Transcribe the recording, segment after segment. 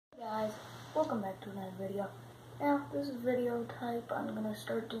welcome back to another video. Now, this is video type I'm going to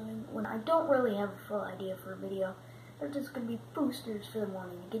start doing when I don't really have a full idea for a video. They're just going to be boosters for the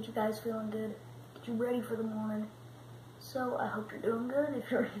morning, to get you guys feeling good, get you ready for the morning. So, I hope you're doing good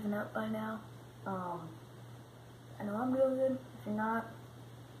if you're even up by now. I know I'm doing good. If you're not,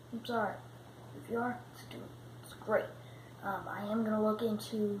 I'm sorry. If you are, it's great. I am going to look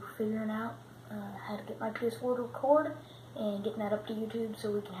into figuring out how to get my PS4 to record and getting that up to YouTube so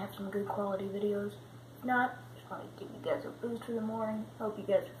we can have some good quality videos. If not, just want to give you guys a boost for the morning. Hope you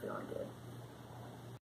guys are feeling good.